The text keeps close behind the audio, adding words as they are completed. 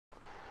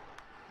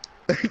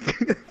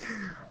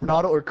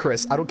Ronaldo or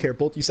Chris, I don't care.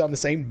 Both you sound the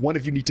same. One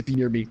of you need to be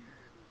near me.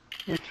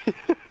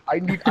 I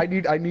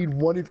need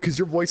one because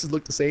your voices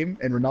look the same,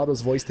 and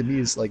Ronaldo's voice to me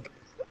is like,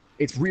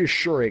 it's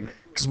reassuring.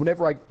 Because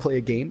whenever I play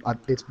a game,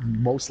 it's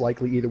most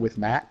likely either with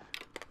Matt,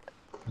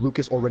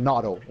 Lucas, or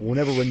Renato.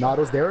 Whenever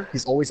Renato's there,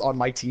 he's always on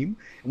my team,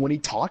 and when he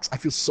talks, I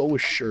feel so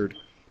assured.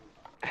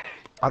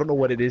 I don't know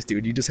what it is,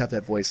 dude. You just have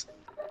that voice.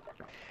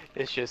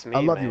 It's just me. I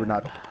love man. you,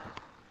 Renato.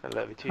 I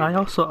love you too. I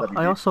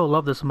also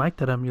love this mic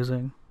that I'm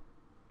using.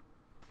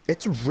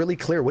 It's really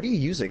clear. What are you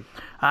using?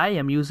 I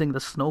am using the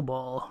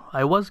Snowball.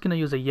 I was gonna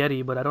use a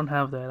Yeti, but I don't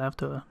have that. I have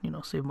to,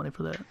 save money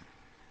for that.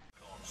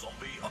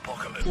 Zombie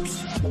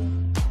apocalypse.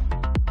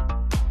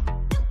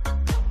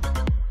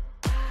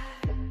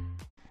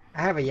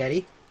 I have a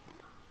Yeti.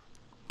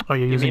 Oh,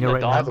 you're You using mean it the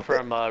right now? dog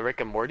from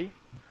Rick and Morty?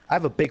 I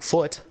have a big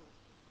foot.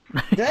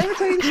 Did I ever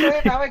tell you the story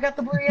of how I got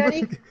the blue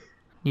Yeti?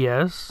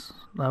 Yes,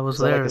 I was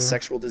Is that there. like a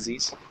sexual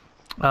disease?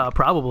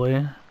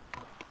 Probably.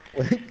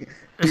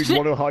 Dude, you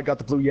wanna know how I got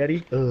the blue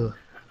Yeti?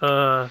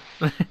 Ugh.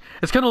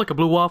 It's kind of like a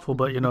blue waffle,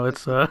 but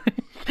it's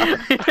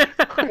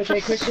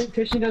Okay,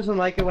 Christian doesn't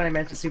like it when I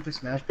mention Super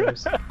Smash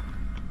Bros.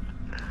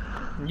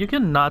 You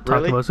can not talk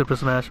Really? about Super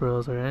Smash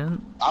Bros. Alright?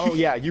 Oh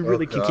yeah, you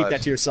really can keep God.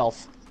 that to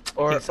yourself.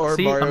 Or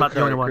See, Mario I'm not Kart.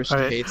 the only one. Christian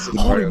Alright. hates Holy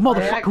Mario Kart.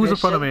 motherfucker! Hi, Who's in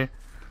front of me?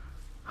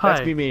 Hi.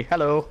 That's me.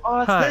 Hello. Oh,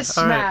 it's Hi. this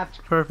Alright.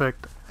 snapped.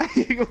 Perfect.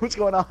 What's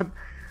going on?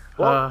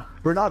 Well,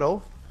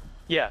 Renato.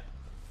 Yeah.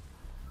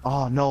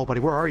 Oh no, buddy,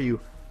 where are you?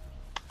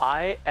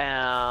 I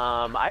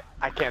am. I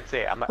can't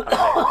say it. I'm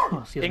Oh,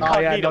 excuse me.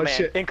 incognito, no man.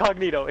 shit.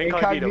 Incognito. We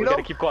Incognito?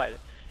 gotta keep quiet.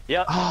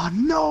 Yep. Oh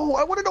no,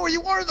 I want to know where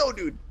you are though,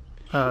 dude.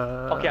 Okay,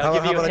 I'll how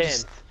give you about a I hint.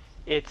 just-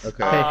 It's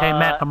Okay. Hey,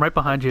 Matt, I'm right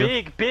behind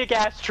you. big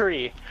ass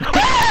tree.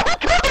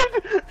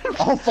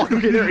 Oh fuck,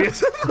 okay, there he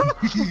is.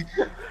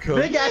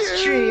 Big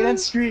ass tree and then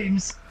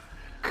streams.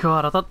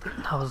 God, I thought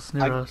that was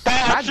near us. That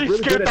Matt's actually really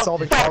good scared at the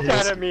solving fuck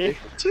puzzles. out of me.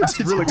 He's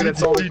really good at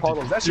solving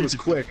problems. That shit was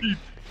quick.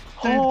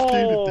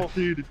 Oh,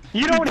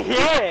 you don't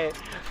hit.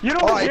 You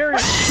don't hear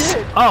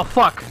shit. Oh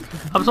fuck!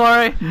 I'm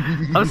sorry.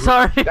 I'm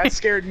sorry. That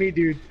scared me,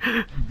 dude.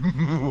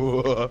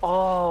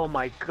 Oh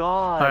my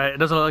god. All right, it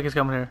doesn't look like he's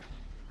coming here.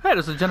 Hey,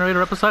 there's a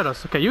generator up beside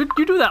us. Okay, you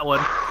do that one.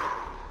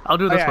 I'll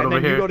do Oh, this yeah, one and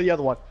over then you here. go to the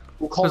other one.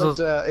 We'll call This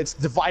it. It's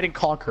divide and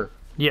conquer.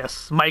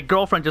 Yes, my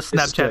girlfriend just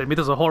This is Snapchatted good. me.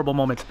 This is a horrible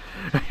moment.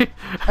 My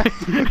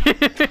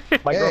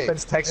Hey,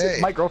 girlfriend's texted.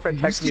 hey, My girlfriend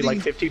who's texted me like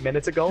getting- 15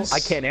 minutes ago. I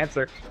can't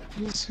answer.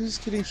 Who's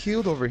getting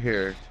healed over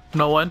here?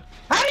 No one.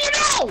 How do you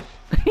know?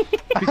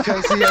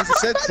 Because he has a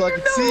set so I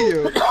can see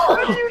you.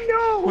 How do you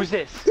know? Who's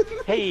this?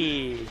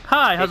 Hey.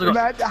 Hi, how's it going?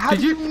 Matt, how Did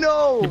do you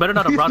know? You better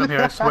not have brought him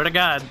here. I swear to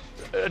God.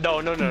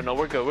 No.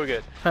 We're good. We're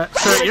good.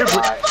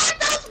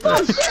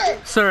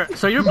 Sir,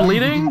 sir, you're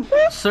bleeding.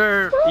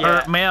 Sir,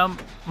 Yeah. or ma'am,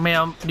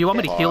 do you want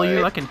me to heal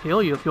you? I can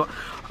heal you if you want.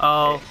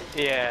 Oh,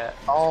 Yeah.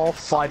 Oh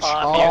fudge. You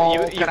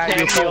Can I do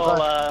can't feel full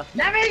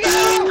Let me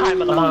go!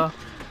 time of the month.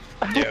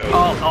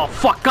 oh,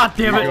 fuck! God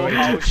damn it!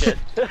 Oh shit.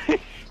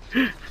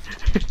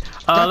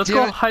 Let's go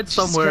damn it. hide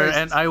Jesus somewhere, Christ.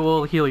 and I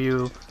will heal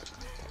you.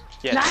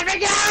 Yes. Let me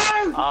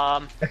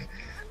go!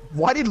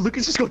 Why did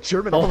Lucas just go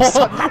German all of a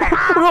sudden?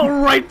 Roll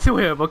right to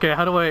him. Okay,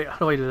 how do I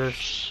do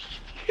this?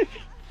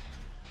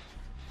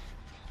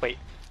 Wait.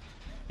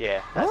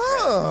 Yeah.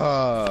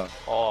 Ah,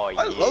 Oh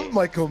yeah. I love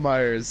Michael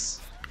Myers.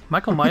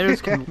 Michael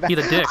Myers can eat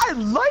a dick. I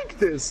like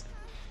this.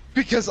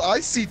 Because I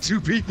see two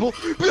people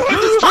behind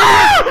this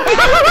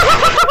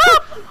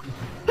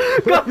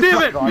God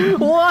damn it!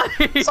 Why?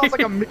 Sounds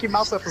like a Mickey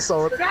Mouse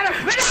episode.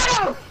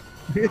 Renato!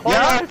 Oh,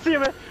 I see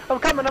him. I'm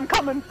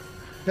coming.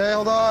 Okay,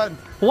 hold on.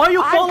 Why are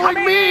you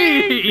following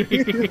me?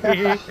 Get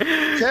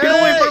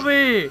away from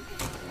me!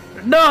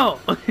 No!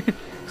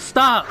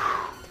 Stop!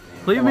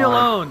 Leave me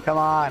alone. Come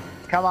on.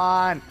 Come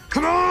on.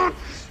 Come on.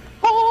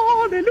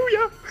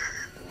 Hallelujah.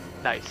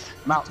 Nice.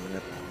 I'm out.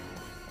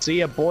 See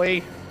ya,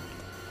 boy.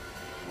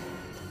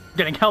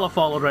 Getting hella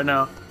followed right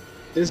now.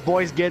 This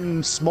boy's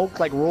getting smoked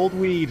like rolled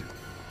weed.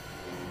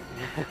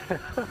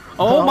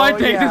 Oh my Oh,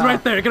 days, yeah. he's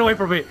right there. Get away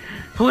from me,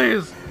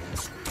 please.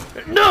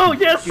 No!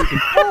 Yes!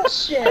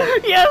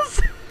 Bullshit! Yes!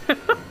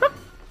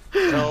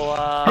 So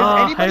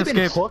Has anybody I been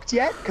escaped. hooked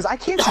yet? Because I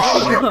can't see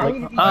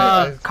anything.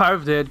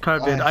 Carved did.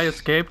 I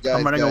escaped.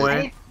 I'm running guys.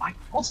 away.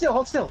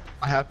 Hold still.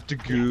 I have to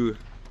goo.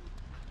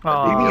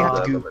 Maybe you have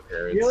Oh, to go.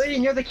 You're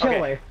leading, you're the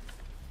killer.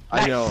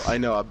 I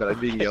know, but I'm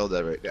being yelled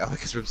at right now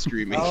because I'm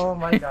screaming. Oh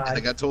my I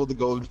god. got told to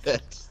go in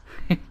bed.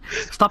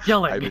 stop I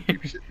yelling.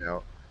 repeat shit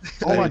now.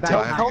 Oh my I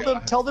god! have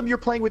to Tell them you're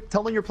playing with.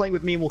 Tell them you're playing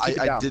with me, and we'll keep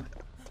it I down. did,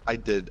 but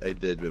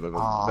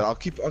Aw, I'll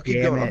keep damn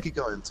going. it. I'll keep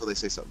going until they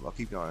say something. I'll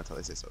keep going until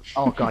they say something.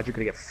 Oh god, you're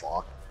gonna get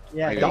fucked.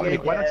 Yeah, I got Dominic,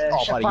 it. why don't you?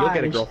 Oh, buddy, you'll get a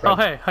challenge. girlfriend.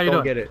 Oh, hey, how you Go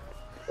doing? get it.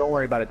 Don't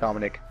worry about it,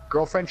 Dominic.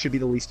 Girlfriend should be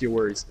the least of your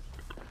worries.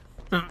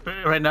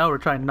 Right now, we're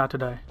trying not to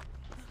die.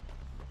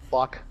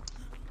 Fuck.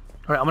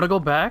 Alright, I'm gonna go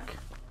back.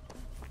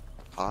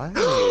 Hi.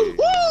 Woo!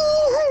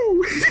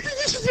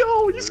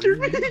 Yo, you scared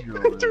me. I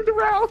Yo. turned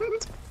around.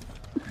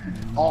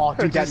 Oh,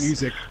 dude, that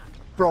music.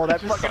 Bro,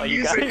 that saw fucking you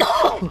music. guys.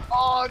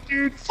 Oh,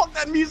 dude, fuck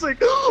that music.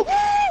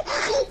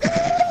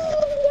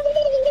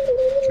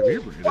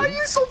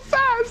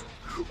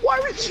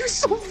 you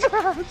so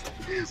fast?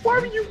 Why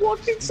were you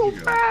walking so There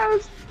you go.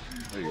 fast?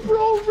 There you go.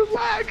 Bro,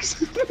 relax.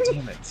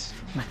 Damn it.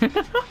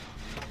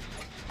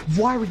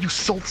 Why were you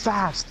so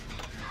fast?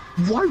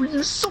 Why were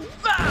you so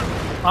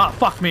fast? Ah,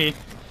 fuck me.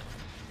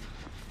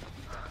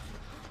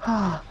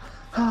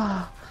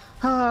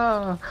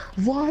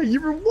 Why?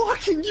 You were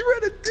walking. You were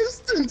at a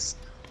distance.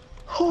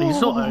 Are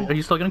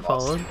you still getting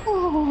followed?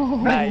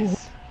 Oh,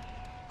 Nice.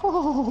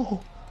 oh,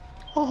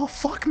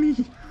 fuck me.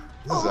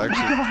 This is actually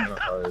kind of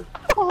hard.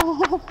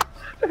 Oh,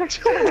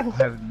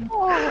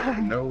 I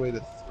have no way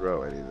to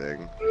throw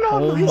anything.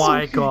 Oh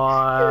my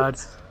god.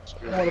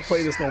 I don't want to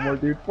play this no more,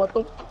 dude. What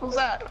the fuck was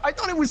that? I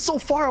thought it was so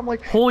far. I'm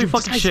like, Holy dude, this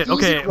fucking guy's shit. easy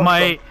Okay, to run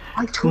my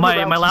from. I turned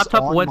around, my he's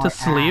laptop on went my to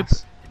sleep,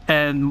 ass.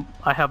 and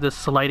I have this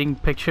sliding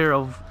picture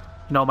of,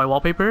 you know, my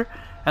wallpaper,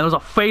 and there's a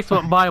face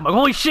went by. I'm like,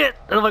 holy shit!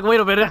 And I'm like, wait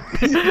a minute.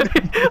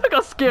 I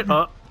got scared.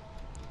 Oh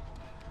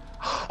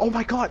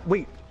my god,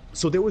 wait.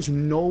 So there was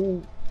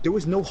no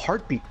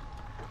heartbeat.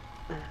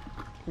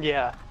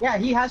 Yeah. Yeah,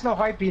 he has no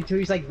heartbeat until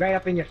he's like right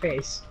up in your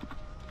face.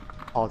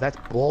 Oh, that's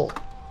bull.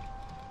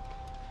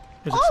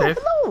 Is it safe?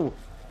 Hello.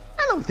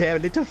 Hello there,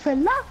 little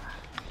fella.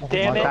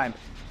 Damn it. Time.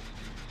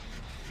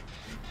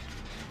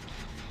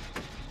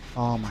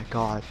 Oh my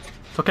god.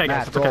 It's okay, guys.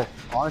 Matt, It's okay.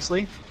 bro,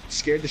 honestly, you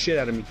scared the shit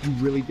out of me. You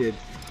really did.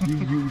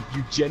 You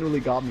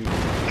genuinely got me.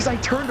 Because I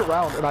turned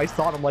around and I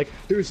thought, I'm like,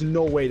 there's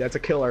no way that's a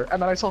killer.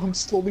 And then I saw him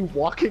slowly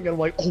walking and I'm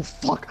like, oh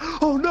fuck,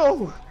 oh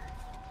no.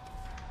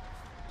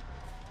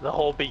 The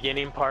whole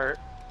beginning part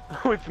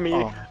with me.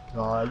 Oh my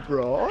god,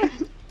 bro.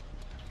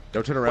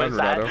 Don't turn around, What's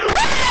that? Renato.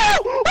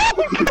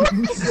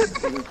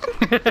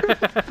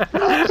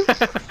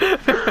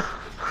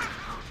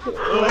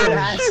 What an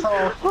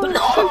asshole.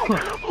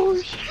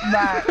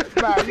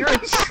 Matt, you're a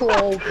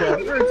troll, bro.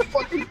 You're a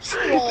fucking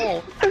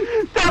troll.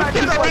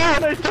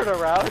 I turn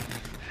around.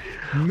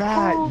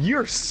 Matt,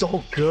 you're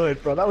so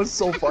good, bro. That was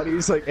so funny.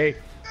 He's like, hey,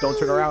 don't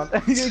turn around.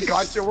 And he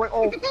got you. Like,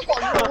 oh,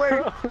 fuck, no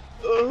way.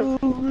 Oh,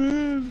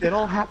 man. It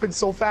all happened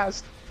so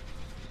fast.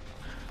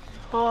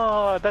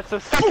 Oh, that's the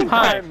second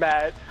Hi. time,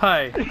 Matt.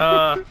 Hi.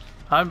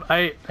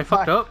 I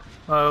fucked Hi. up.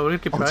 We're gonna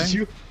keep Oh, trying. did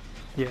you?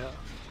 Yeah.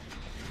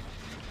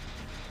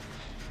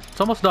 It's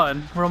almost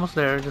done. We're almost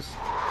there. Just.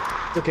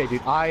 It's okay,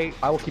 dude. I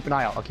will keep an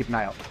eye out. I'll keep an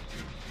eye out.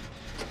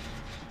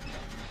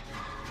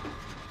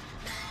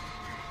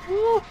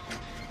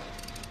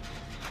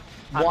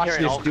 I'm Watch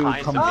hearing this all dude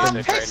kinds come of from.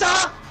 music right Pizza!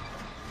 now.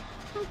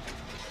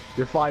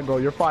 You're fine, bro.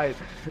 You're fine.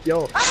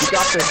 Yo, you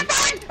got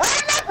this.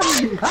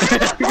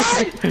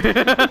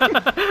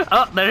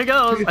 Oh, there he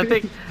goes. I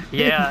think.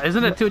 Yeah,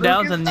 isn't it 2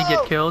 downs and you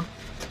get killed?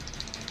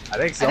 I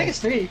think I so. think it's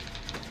 3.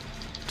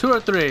 2 or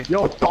 3?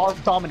 Yo,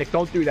 Dominic,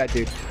 don't do that,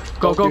 dude.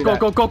 Go, go, Don't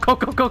go, do go, go, go,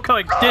 go, go, go!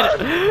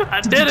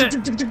 I did it! I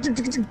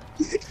did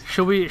it!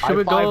 Should we High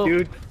go? five,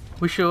 dude.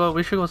 We should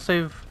go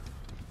save.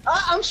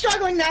 I'm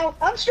struggling now.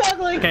 I'm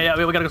struggling. Okay, yeah,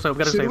 we gotta go save. We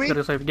gotta Should save. we? We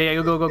gotta save. Yeah, yeah,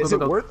 go, go, go, Is go, it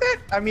go. worth it?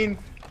 I mean,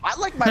 I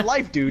like my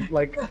life, dude.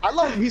 Like, I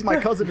love him. He's my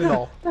cousin and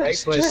all.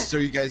 Right? But Just so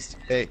you guys,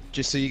 hey,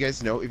 just so you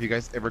guys know, if you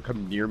guys ever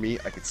come near me,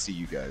 I could see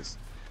you guys.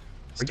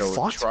 Are you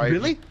fucked? try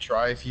Really?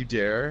 Try if you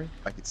dare.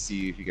 I could see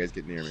you if you guys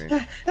get near me.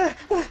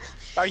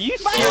 Are you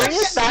My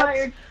serious? arm's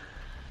tired.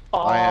 Oh,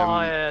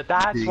 I am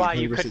that's being why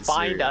you 100% could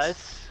find serious.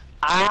 us.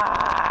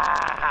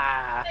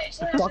 Ah!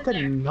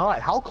 fucking nut.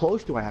 How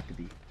close do I have to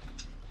be?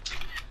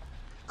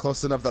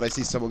 Close enough that I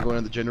see someone going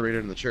on the generator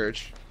in the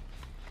church.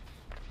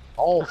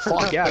 Oh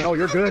fuck yeah! No,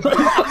 you're good.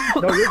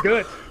 No, you're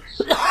good.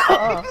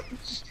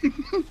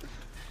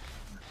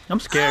 I'm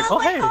scared. Oh,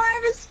 hey. My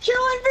arm is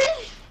killing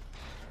me.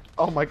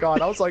 Oh my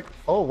god! I was like,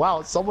 oh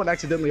wow! Someone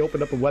accidentally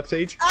opened up a web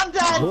page. I'm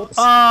dead. Whoops.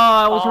 Oh,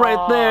 I was right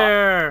Aw.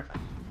 there.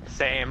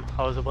 Same.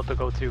 I was about to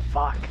go to.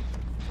 Fuck.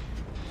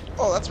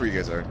 Oh, that's where you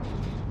guys are.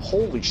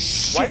 Holy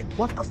shit!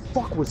 What the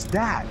fuck was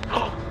that?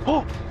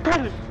 Oh,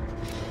 Bradley!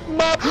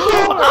 My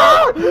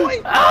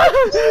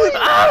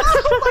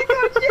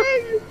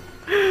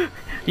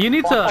You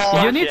need to.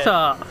 Oh, You need shit.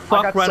 to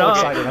fuck got right so up.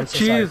 excited, I'm so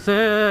sorry.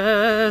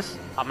 Jesus.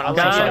 I'm gonna I'm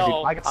let so you sorry, know.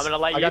 dude. I'm gonna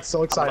let you. I got so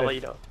I'm excited. gonna let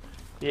you know.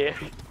 Yeah.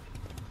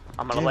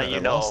 I'm gonna Damn let it, you I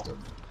know. lost him.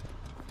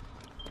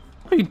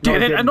 You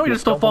did it. I know didn't. you're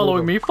still Don't believe following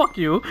him. me. Fuck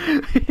you.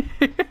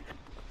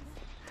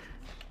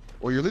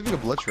 Well, you're leaving a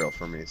blood trail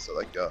for me, so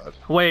like God.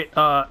 Wait.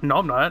 No,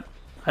 I'm not.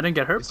 I didn't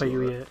get hurt Yes, by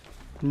you you are. yet.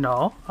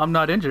 No, I'm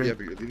not injured. Yeah,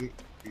 but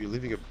you're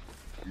leaving a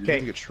Okay.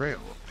 leaving a trail.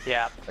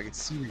 Yeah. I can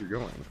see where you're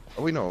going.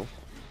 Oh wait, no.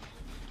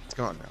 It's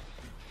gone now.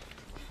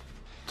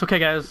 It's okay,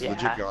 guys. Yeah.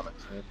 Legit gone.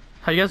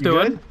 How you guys You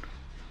doing? good?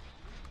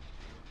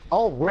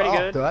 Oh, we're Pretty off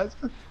good. to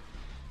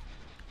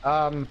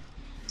that.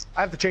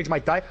 I have to change my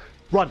diaper.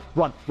 Run,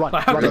 run, run.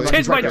 I have run, to run,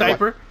 change run, my run,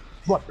 diaper.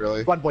 Run,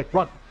 Really? run, boy,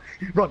 run,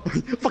 run.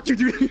 Fuck you,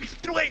 dude.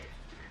 Get away.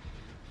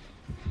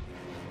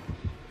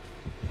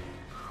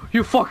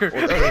 You fucker.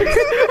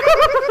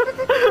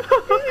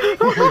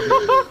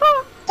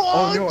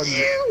 Oh no,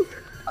 you!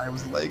 I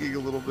was lagging a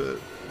little bit.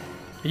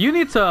 You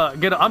need to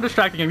get. I'm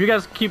distracting him. You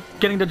guys keep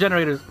getting the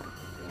generators.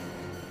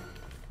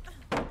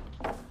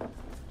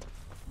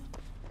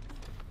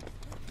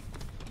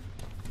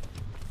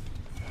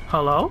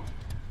 Hello?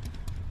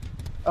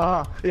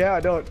 yeah, I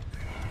don't.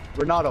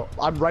 Renato,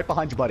 I'm right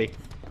behind you, buddy.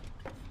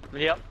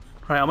 Yep.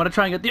 Alright, I'm gonna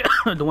try and get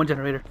the the one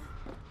generator.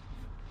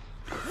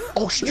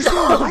 Oh shit, you're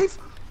still alive?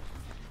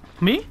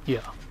 Me? Yeah.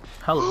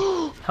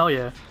 Hell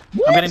yeah.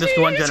 I'm getting this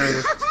one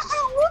generator.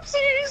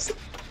 Whoopsies!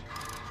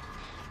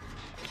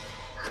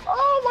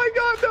 Oh my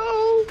god,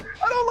 no!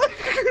 I don't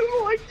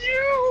like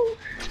you!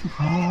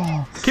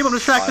 Keep him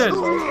distracted!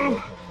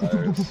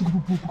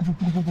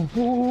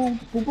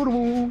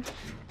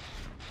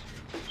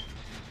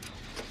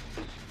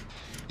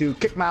 Dude,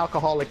 kick my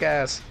alcoholic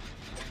ass.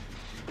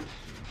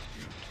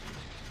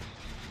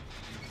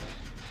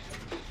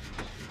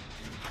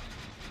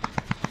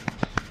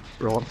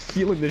 Bro, I'm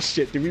feeling this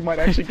shit, dude. We might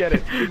actually get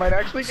it. We might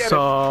actually get it.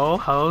 So,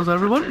 how's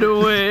everyone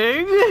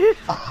doing?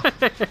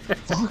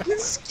 Fucking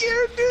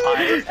scared, dude. I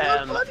It's not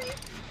am funny.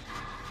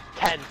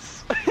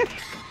 tense.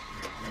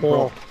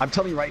 Bro, I'm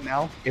telling you right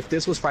now, if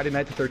this was Friday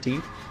night the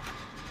 13th,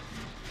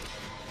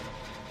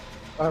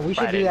 We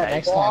should Friday do that night.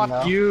 next time,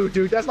 fuck though. you,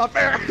 dude. That's not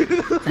fair.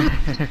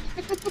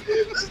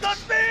 That's not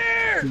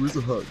fair. Where's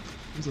the hug?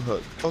 Where's the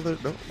hug? Oh, there,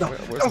 no.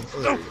 Where's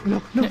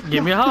the hug?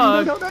 Give me a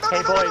hug.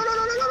 Hey, boys.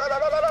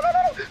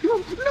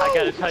 I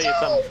gotta tell you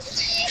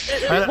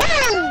something.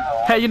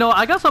 Hey, you know,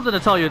 I got something to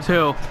tell you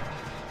too.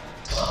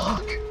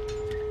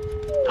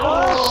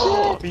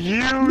 Oh, you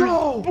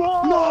No!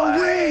 No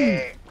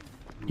way!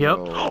 Yep.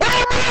 Oh,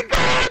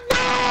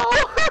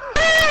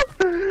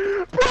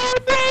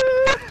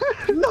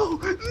 No!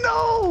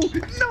 No!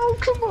 No!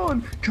 Come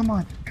on! Come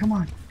on! Come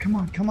on! Come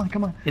on! Come on!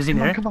 Come on! Is he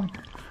Come on, there? Come on!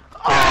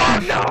 Oh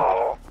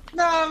no!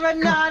 No,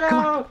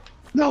 Renato!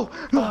 No!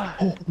 No!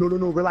 Oh, no! No!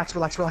 No! Relax!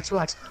 Relax! Relax!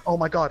 Relax! Oh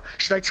my God!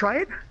 Should I try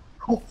it?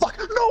 Oh fuck!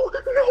 No! No!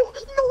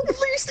 No!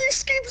 Please! The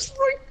escape's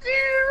right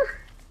there!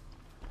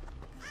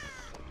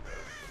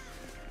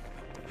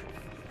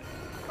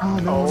 Oh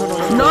no! No! No!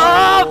 No!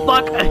 No!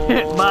 Fuck!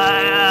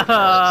 My.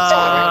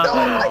 Sorry! No!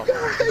 My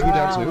God! you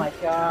down Oh too? my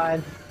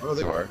god. Oh,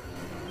 they are.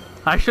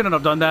 I shouldn't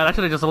have done that. I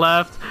should have just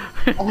left.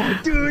 Oh,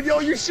 dude! Yo,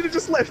 you should have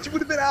just left. You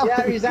would have been out.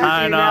 Yeah, he's after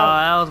I you know, now.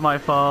 that was my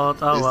fault.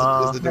 Oh Is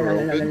the well. door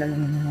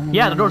open?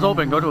 Yeah, the door's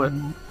open. Go to it.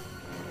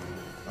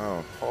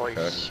 Oh, Holy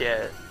okay.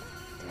 shit.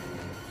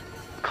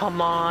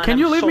 Come on. Can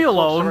you I'm leave so me close to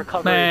alone?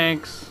 recovery.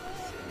 Thanks.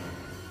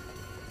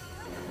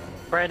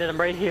 Brandon, I'm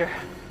right here.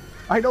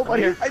 I know,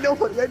 buddy. here. I know,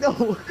 buddy. I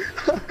know.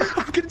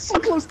 I'm getting so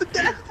close to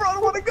death, bro. I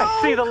don't want to go. I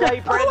see the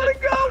light, I don't want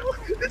Brandon. to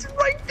go. It's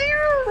right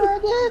there.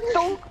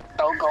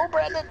 Don't go,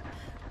 Brandon.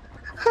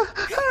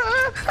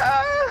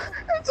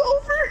 It's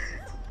over.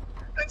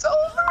 It's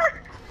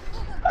over.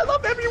 I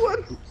love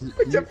everyone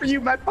except for you,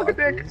 Matt. Fucking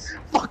dick.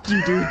 Fuck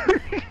you, dude.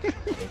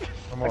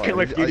 Come I on. can't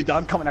wait for you to die.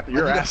 I'm coming after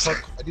your ass. I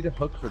need a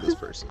hug for this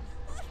person.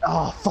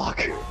 Oh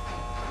fuck.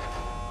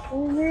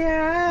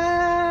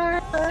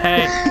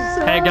 Hey,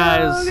 hey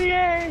guys.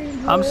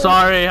 I'm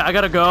sorry. I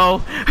gotta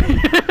go.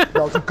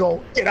 No, just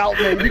go. Get out,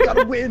 man. You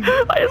gotta win.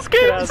 I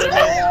escaped. It's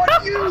all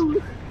on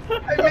you.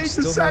 I made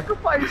the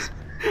sacrifice.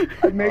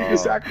 I made the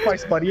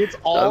sacrifice, buddy. It's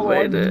all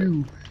I on made it.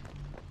 you.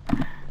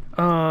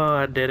 Oh,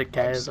 I did it,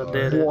 guys. I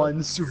did it.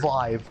 One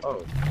survive.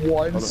 Oh.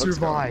 One the hook's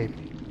survive.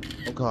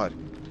 Oh god.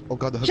 Oh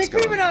god, the hook's Check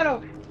me, gone.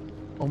 Renato!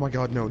 Oh my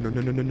god, no, no,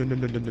 no, no, no, no, no,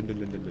 no, no, no, no,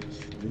 no, no,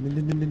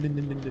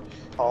 no.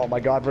 Oh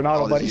my God,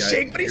 Renato, buddy, this guy-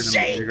 shake, buddy,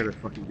 shake, You're gonna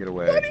fucking get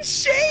away. buddy,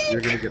 shake.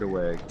 You're gonna get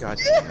away. God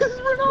Yes, damn it.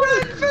 Renato,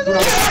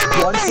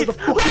 run for the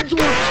fucking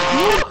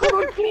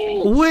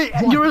door. Wait,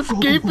 you're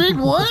escaping?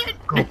 What?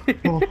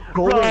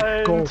 Go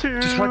away, go.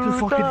 Just run for the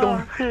fucking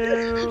door.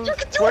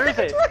 Where is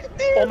it?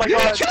 Oh my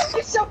god. Check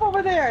yourself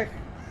over there!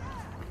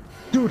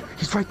 Dude,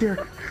 he's right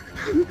there.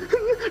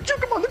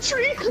 Juke him on the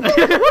tree.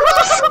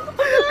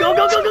 Go,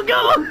 go, go, go,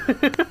 go!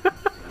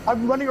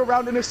 I'm running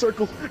around in a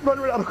circle. Run,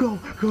 Renato, go,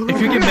 go.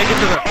 If you can make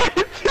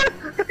it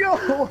to Go,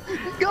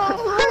 go,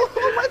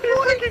 my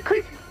boy.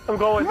 I'm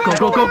going. the...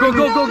 Go, go, go, go,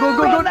 go, go, go,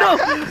 go, go, no!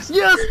 Yes,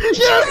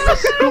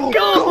 yes!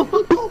 Go!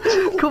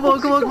 Come on,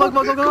 come on, come on, come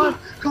on, come on!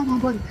 Come on,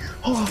 buddy.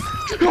 Oh,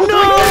 No!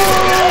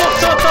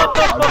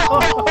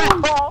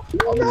 I'm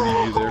gonna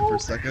leave you there for a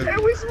second.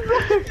 it was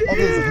right Oh,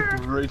 there's a there.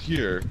 hook right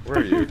here. Where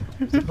are you?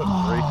 There's a hook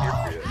right here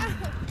for you.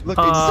 Look,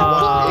 it's to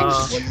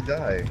watch the while you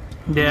die.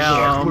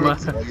 Yeah,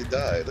 While you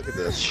die. Look at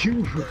this.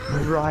 You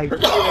right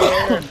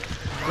there.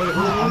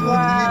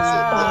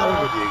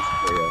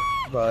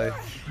 Bye.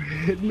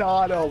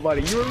 No,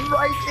 buddy, you were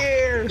right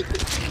there.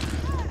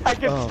 I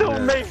can Oh, still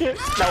man. make it.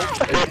 No.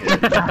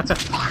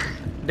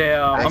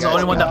 damn, I'm the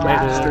only one that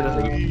made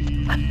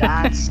it.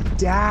 That's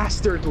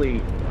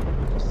dastardly.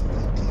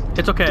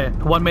 It's okay,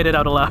 one made it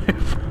out alive.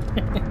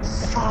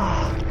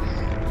 I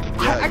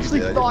Yeah, you actually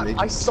did, I didn't thought make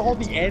I it. saw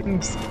the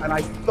ends, and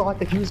I thought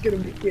that he was gonna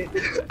make it.